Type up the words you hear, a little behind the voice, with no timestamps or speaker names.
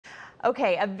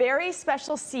Okay, a very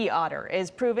special sea otter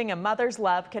is proving a mother's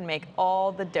love can make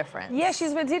all the difference. Yeah,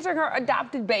 she's been teaching her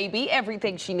adopted baby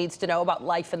everything she needs to know about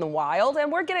life in the wild,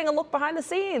 and we're getting a look behind the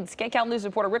scenes. KCAL News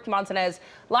reporter Rick Montanez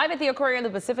live at the aquarium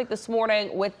in the Pacific this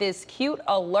morning with this cute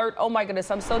alert. Oh my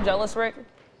goodness, I'm so jealous, Rick.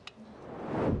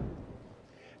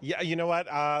 Yeah, you know what?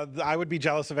 I would be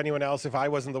jealous of anyone else if I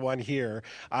wasn't the one here.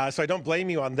 So I don't blame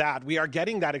you on that. We are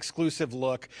getting that exclusive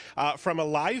look from a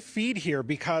live feed here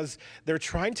because they're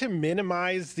trying to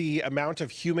minimize the amount of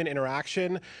human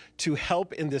interaction to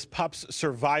help in this pup's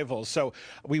survival. So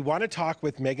we want to talk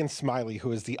with Megan Smiley,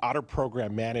 who is the Otter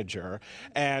Program Manager.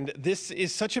 And this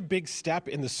is such a big step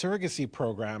in the surrogacy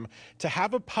program to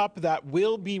have a pup that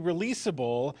will be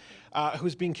releasable,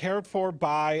 who's being cared for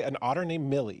by an otter named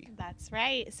Millie. That's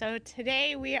right. So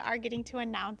today we are getting to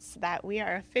announce that we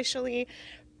are officially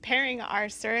pairing our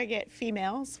surrogate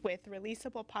females with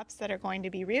releasable pups that are going to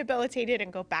be rehabilitated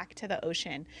and go back to the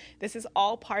ocean. This is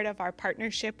all part of our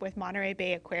partnership with Monterey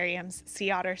Bay Aquarium's Sea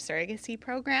Otter Surrogacy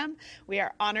Program. We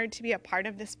are honored to be a part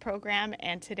of this program,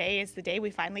 and today is the day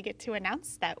we finally get to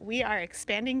announce that we are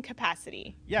expanding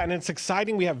capacity. Yeah, and it's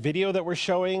exciting. We have video that we're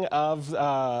showing of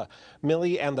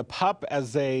Millie and the pup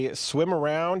as they swim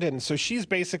around, and so she's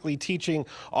basically teaching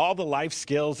all the life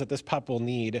skills that this pup will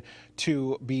need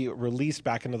to be released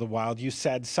back into the wild. You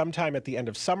said sometime at the end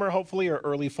of summer, hopefully, or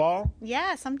early fall?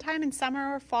 Yeah, sometime in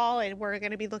summer or fall, and we're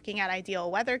going to be looking at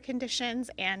ideal weather conditions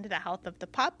and the health of the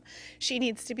pup. She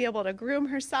needs to be able to groom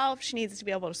herself, she needs to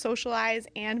be able to socialize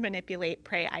and manipulate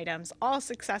prey items, all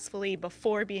successfully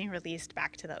before being released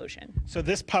back to the ocean. So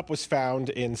this pup was found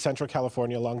in Central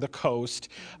California along the coast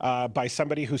by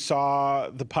somebody who saw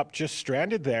the pup just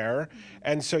stranded there,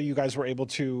 and so you guys were able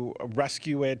to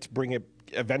rescue it, bring it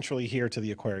eventually here to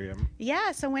the aquarium.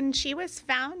 Yeah, so when she was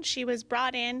found, she was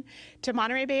brought in to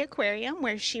Monterey Bay Aquarium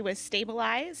where she was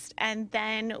stabilized, and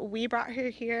then we brought her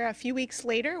here a few weeks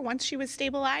later once she was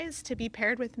stabilized to be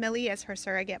paired with Millie as her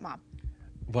surrogate mom.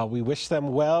 Well, we wish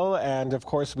them well, and of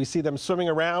course we see them swimming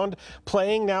around,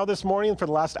 playing now this morning for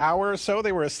the last hour or so.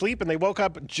 They were asleep and they woke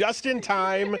up just in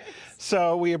time.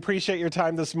 So we appreciate your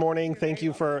time this morning. Thank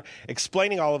you for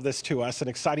explaining all of this to us. An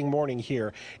exciting morning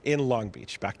here in Long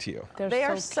Beach. Back to you. They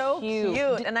are so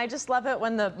cute. And I just love it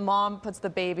when the mom puts the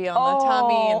baby on the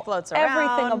tummy and floats around.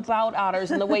 Everything about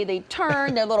otters and the way they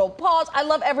turn, their little paws. I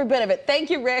love every bit of it. Thank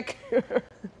you, Rick.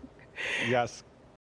 Yes.